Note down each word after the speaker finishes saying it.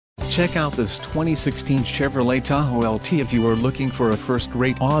Check out this 2016 Chevrolet Tahoe LT. If you are looking for a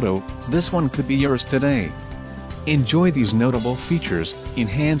first-rate auto, this one could be yours today. Enjoy these notable features: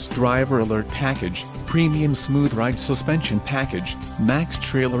 enhanced driver alert package, premium smooth ride suspension package, max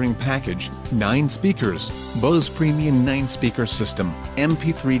trailering package, 9 speakers, Bose premium 9-speaker system,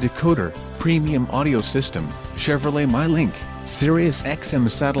 MP3 decoder, premium audio system, Chevrolet MyLink, Sirius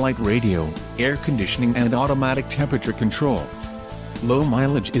XM satellite radio, air conditioning and automatic temperature control. Low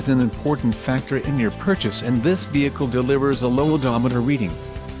mileage is an important factor in your purchase, and this vehicle delivers a low odometer reading.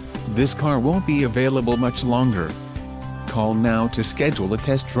 This car won't be available much longer. Call now to schedule a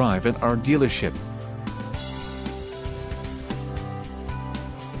test drive at our dealership.